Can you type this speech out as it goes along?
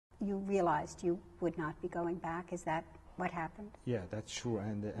you realized you would not be going back. Is that what happened? Yeah, that's true.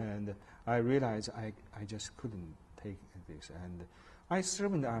 And I realized I just couldn't take this. And I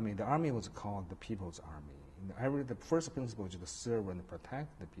served in the army. The army was called the People's Army. The first principle is to serve and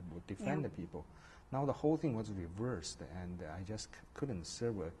protect the people, defend the people. Now the whole thing was reversed, and I just couldn't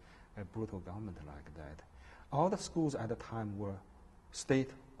serve a brutal government like that. All the schools at the time were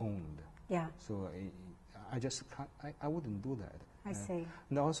state-owned. Yeah. So I just can't, I wouldn't do that. I see.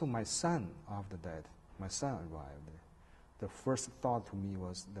 And also my son, after that, my son arrived. The first thought to me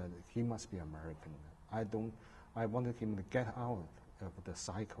was that he must be American. I wanted him to get out of the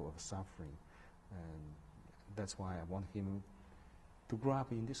cycle of suffering. And that's why I want him to grow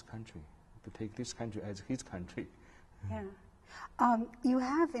up in this country, to take this country as his country. Yeah. You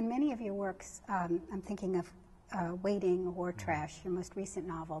have, in many of your works, I'm thinking of Waiting, War Trash, your most recent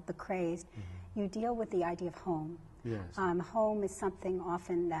novel, The Crazed, you deal with the idea of home. Yes. Home is something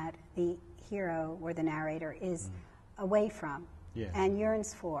often that the hero or the narrator is away from and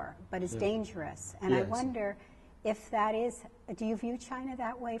yearns for, but is dangerous. And I wonder if that is, do you view China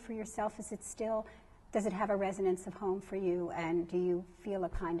that way for yourself? Is it still, does it have a resonance of home for you, and do you feel a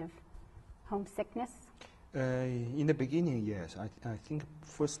kind of homesickness? In the beginning, yes. I think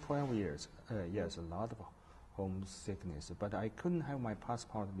first 12 years, yes, a lot of homesickness. But I couldn't have my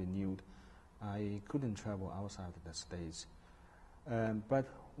passport renewed. I couldn't travel outside the States. But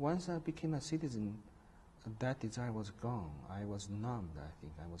once I became a citizen, that desire was gone. I was numbed, I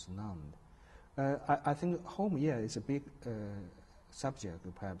think. I was numbed. I think home, is a big subject,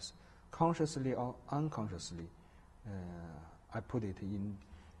 perhaps consciously or unconsciously. I put it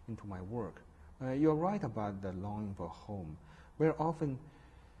into my work. You're right about the longing for home. Where often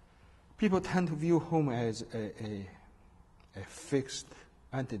people tend to view home as a fixed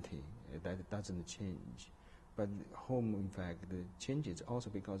entity that doesn't change. But home, in fact, changes also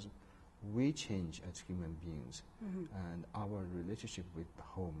because we change as human beings, and our relationship with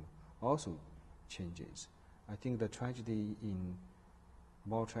home also changes. I think the tragedy in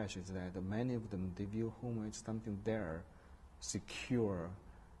War Trash is that many of them, they view home as something there, secure,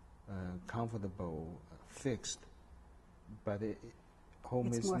 comfortable, fixed. But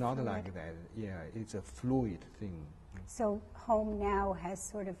home is not fluid. like that. Yeah, it's a fluid thing. So home now has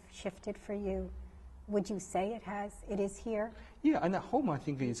sort of shifted for you. Would you say it has? It is here? Yeah, and at home I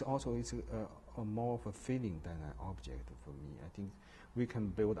think it's also a more of a feeling than an object for me. I think we can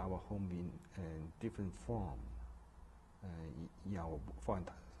build our home in a different form. For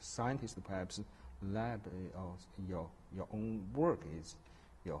scientists, perhaps lab or your own work is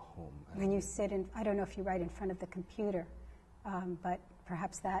your home. When you sit in, I don't know if you write in front of the computer, but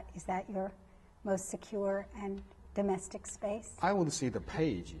perhaps is that your most secure and domestic space? I would say the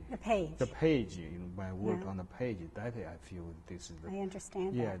page. The page. The page, when I work on the page, that I feel this is the... I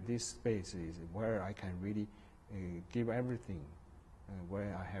understand Yeah, that. this space is where I can really give everything,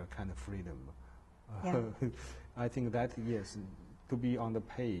 where I have kind of freedom. I think that, yes, to be on the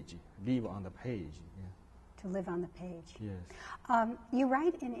page, live on the page. Yeah. To live on the page. Yes. You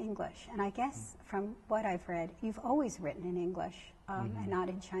write in English, and I guess from what I've read, you've always written in English and not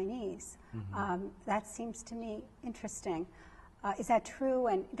in Chinese. That seems to me interesting. Is that true,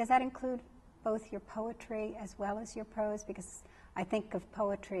 and does that include both your poetry as well as your prose? Because I think of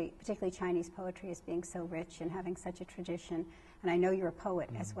poetry, particularly Chinese poetry, as being so rich and having such a tradition, and I know you're a poet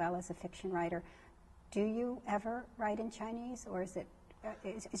as well as a fiction writer. Do you ever write in Chinese, or is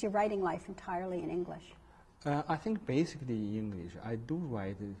your writing life entirely in English? I think basically English. I do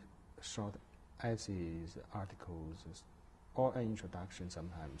write short essays, articles, or an introduction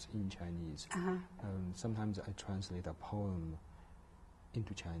sometimes in Chinese. Sometimes I translate a poem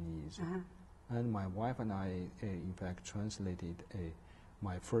into Chinese. And my wife and I, in fact, translated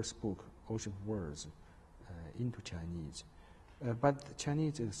my first book, Ocean of Words, into Chinese. But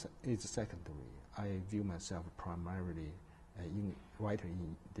Chinese is secondary. I view myself primarily a writer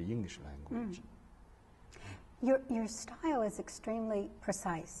in the English language. Your style is extremely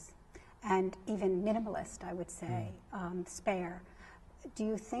precise and even minimalist, I would say, spare. Do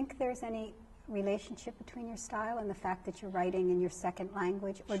you think there's any relationship between your style and the fact that you're writing in your second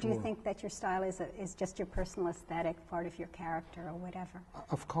language, or do you think that your style is just your personal aesthetic, part of your character or whatever?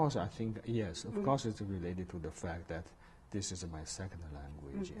 Of course, I think, yes, of course it's related to the fact that this is my second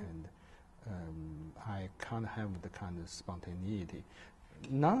language, and I can't have the kind of spontaneity.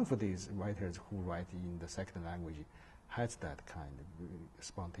 None of these writers who write in the second language has that kind of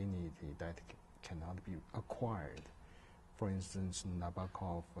spontaneity that cannot be acquired. For instance,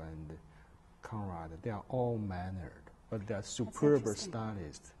 Nabokov and Conrad, they are all mannered, but they are superb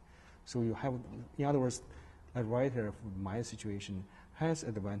stylists. So you have, in other words, a writer of my situation has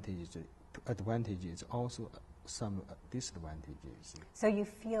advantages, also some disadvantages. So you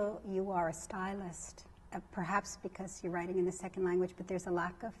feel you are a stylist, perhaps because you're writing in the second language, but there's a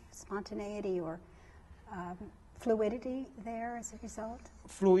lack of spontaneity or fluidity there as a result?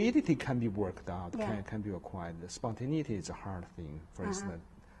 Fluidity can be worked out, Yeah. can be acquired. Spontaneity is a hard thing. For instance,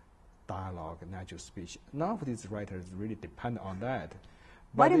 dialogue, natural speech. None of these writers really depend on that.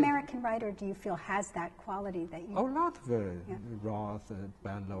 What American writer do you feel has that quality that you... A lot of Roth,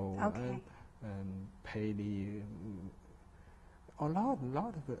 Bellow, Okay. Paley, a lot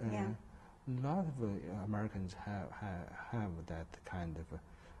of Americans have that kind of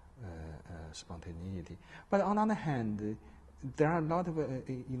spontaneity. But on the other hand, there are a lot of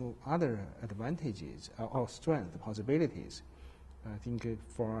other advantages or strengths, possibilities. I think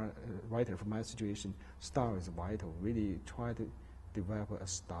for a writer from my situation, style is vital. Really try to develop a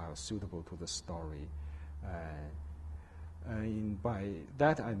style suitable to the story. And by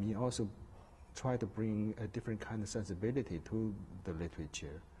that I mean also try to bring a different kind of sensibility to the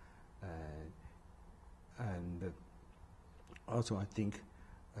literature. And also I think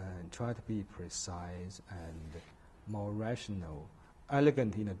try to be precise and more rational,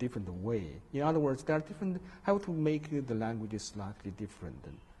 elegant in a different way. In other words, there are different, how to make the language slightly different,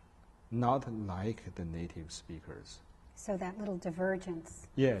 not like the native speakers. So that little divergence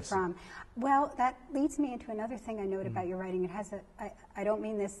Yes. from... Well, that leads me into another thing I note about your writing. It has I don't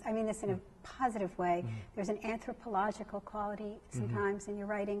mean this, I mean this in a positive way. There's an anthropological quality sometimes in your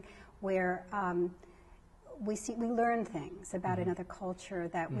writing where we learn things about another culture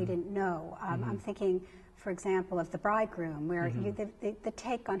that we didn't know. I'm thinking, for example, of The Bridegroom, where the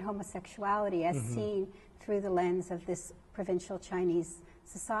take on homosexuality as seen through the lens of this provincial Chinese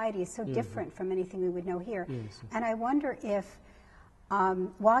society is so different from anything we would know here. Yes. And I wonder if,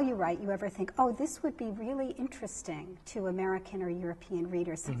 while you write, you ever think, oh, this would be really interesting to American or European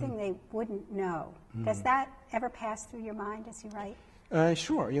readers, something they wouldn't know. Does that ever pass through your mind as you write?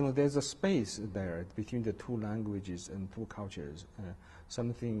 Sure, there's a space there between the two languages and two cultures,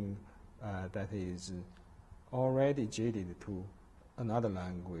 something that is already jaded to another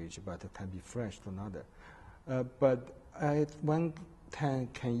language, but can be fresh to another. But one can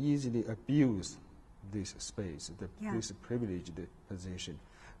easily abuse this space, this privileged position.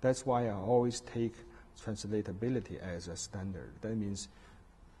 That's why I always take translatability as a standard. That means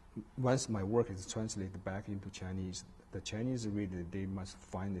once my work is translated back into Chinese, the Chinese reader, they must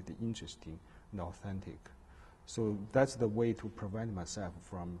find it interesting and authentic. So that's the way to prevent myself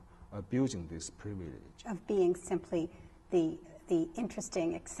from abusing this privilege. Of being simply the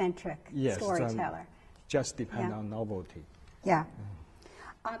interesting, eccentric storyteller. Just depend on novelty. Yeah.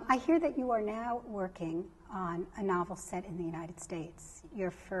 I hear that you are now working on a novel set in the United States, your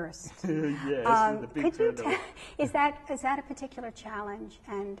first. Yes, the big could you is that a particular challenge,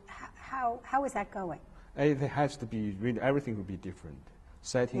 and how is that going? It has to be really, everything will be different.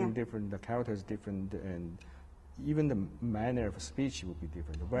 Setting different, the characters different, and even the manner of speech will be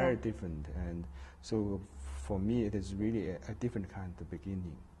different, very different. And so for me, it is really a different kind of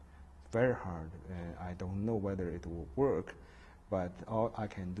beginning. Very hard, and I don't know whether it will work, but all I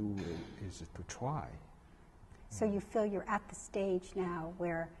can do is to try. So you feel you're at the stage now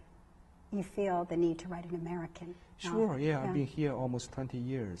where you feel the need to write an American novel? Sure, yeah. I've been here almost 20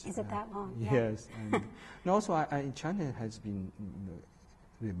 years. Is it that long? Yes. And also, China has been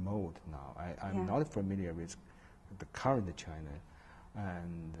remote now. I'm not familiar with the current China.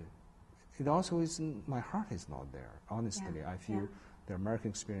 And it also is, my heart is not there. Honestly, I feel the American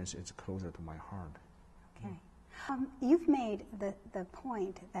experience is closer to my heart. Okay. You've made the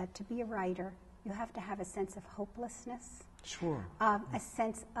point that to be a writer, you have to have a sense of hopelessness. Sure. A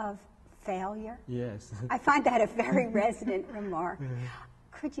sense of failure. Yes. I find that a very resonant remark.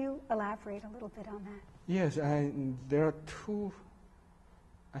 Could you elaborate a little bit on that? Yes, there are two,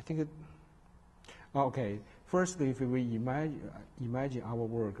 I think, okay. Firstly, if we imagine our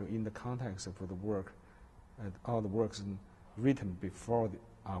work in the context of the work, all the works written before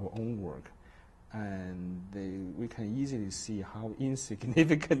our own work, and we can easily see how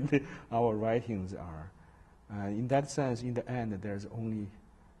insignificant our writings are. In that sense, in the end, there's only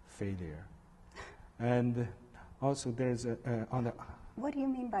failure. And also there's on the... What do you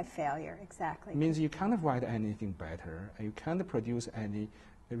mean by failure, exactly? It means you can't write anything better, and you can't produce any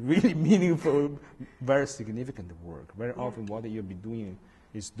really meaningful, very significant work. Very often what you'll be doing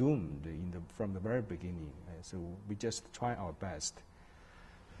is doomed from the very beginning. So we just try our best.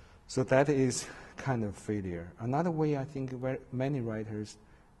 So that is kind of failure. Another way, I think, where many writers,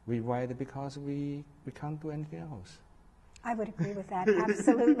 we write because we can't do anything else. I would agree with that,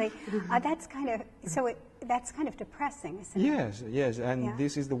 absolutely. That's kind of depressing, isn't it? Yes, yes, and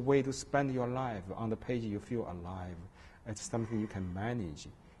this is the way to spend your life. On the page, you feel alive. It's something you can manage.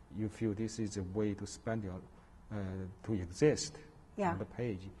 You feel this is a way to spend your, to exist on the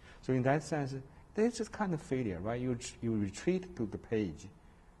page. So in that sense, this is kind of failure, right? You retreat to the page.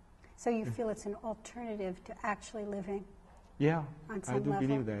 So you feel it's an alternative to actually living? Yeah, on some I do level?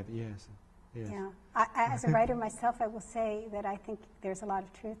 believe that, yes. Yes. Yeah, as a writer myself, I will say that I think there's a lot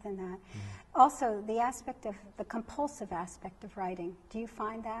of truth in that. Also, the aspect of the compulsive aspect of writing. Do you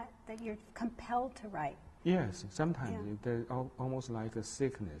find that you're compelled to write? Yes, sometimes there's almost like a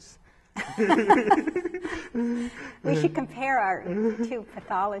sickness. We should compare our two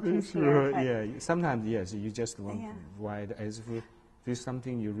pathologies here. Yeah. Sometimes yes, you just want to write as if this is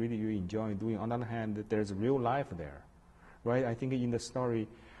something you enjoy doing. On the other hand, there's real life there, right? I think in the story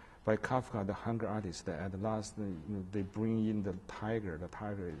by Kafka, the hunger artist, at last they bring in the tiger. The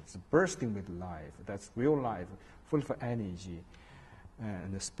tiger is bursting with life. That's real life, full of energy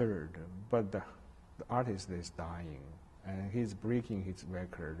and the spirit. But the artist is dying, and he's breaking his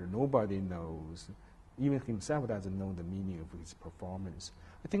record. Nobody knows. Even himself doesn't know the meaning of his performance.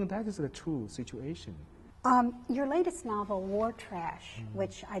 I think that is the true situation. Your latest novel, War Trash,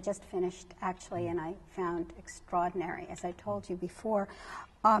 which I just finished actually, and I found extraordinary, as I told you before,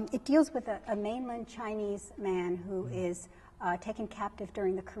 it deals with a mainland Chinese man who is taken captive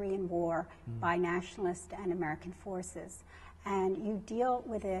during the Korean War by nationalist and American forces. And you deal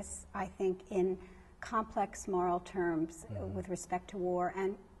with this, I think, in complex moral terms with respect to war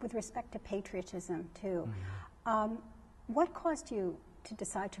and with respect to patriotism, too. What caused you to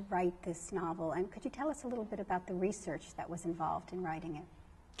decide to write this novel, and could you tell us a little bit about the research that was involved in writing it?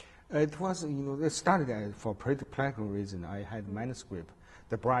 It was, it started for practical reason. I had manuscript.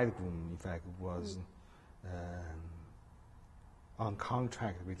 The Bridegroom, in fact, was on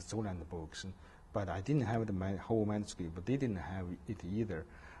contract with Zoland Books, but I didn't have the whole manuscript, but they didn't have it either.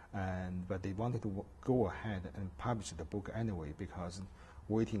 But they wanted to go ahead and publish the book anyway, because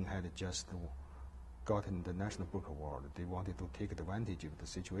Waiting had just gotten the National Book Award. They wanted to take advantage of the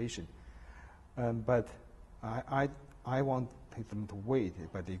situation. But I wanted them to wait,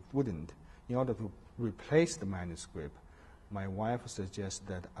 but they wouldn't. In order to replace the manuscript, my wife suggested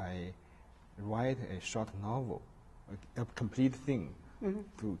that I write a short novel, a complete thing,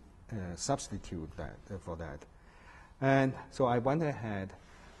 to substitute that for that. And so I went ahead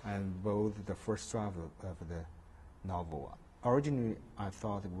and wrote the first draft of the novel. Originally, I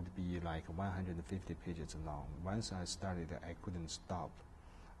thought it would be like 150 pages long. Once I started, I couldn't stop.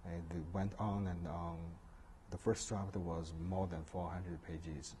 And it went on and on. The first draft was more than 400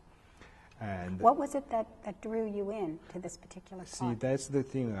 pages. And what was it that drew you in to this particular plot? See, that's the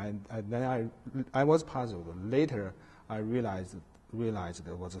thing. Then I was puzzled. Later, I realized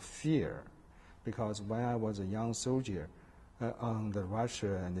there was a fear, because when I was a young soldier on the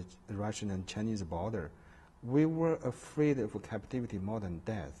Russian and Chinese border, we were afraid of captivity more than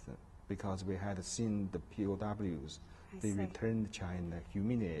death, because we had seen the POWs. They returned to China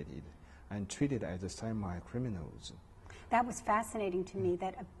humiliated and treated as semi-criminals. That was fascinating to me,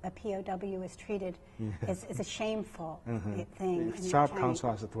 that a POW is treated as a shameful thing. It's sharp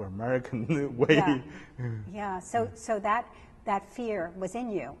contrast to American way. So that fear was in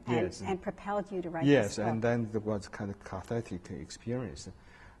you and propelled you to write this book. Yes, and then there was kind of cathartic experience.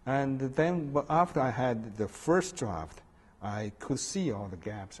 And then after I had the first draft, I could see all the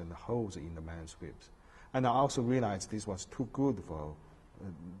gaps and the holes in the manuscripts. And I also realized this was too good for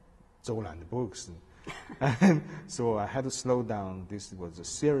Zoland Books. And so I had to slow down. This was a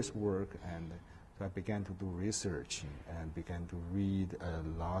serious work, and so I began to do research and began to read a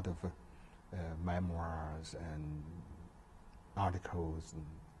lot of memoirs and articles and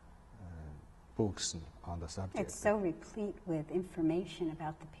books on the subject. It's so replete with information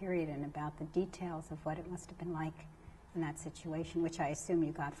about the period and about the details of what it must have been like in that situation, which I assume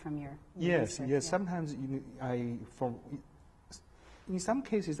you got from your research. Yes. Sometimes in some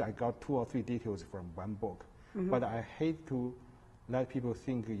cases I got 2 or 3 details from one book, but I hate to let people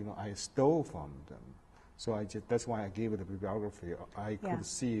think I stole from them. So that's why I gave it a bibliography. I could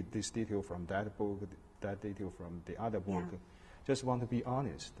see this detail from that book, that detail from the other book. Just want to be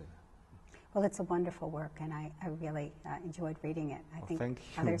honest. Well, it's a wonderful work, and I really enjoyed reading it. I think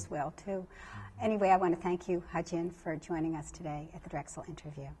others will, too. Anyway, I want to thank you, Ha-Jin, for joining us today at the Drexel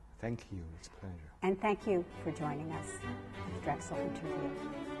interview. Thank you. It's a pleasure. And thank you for joining us at the Drexel interview.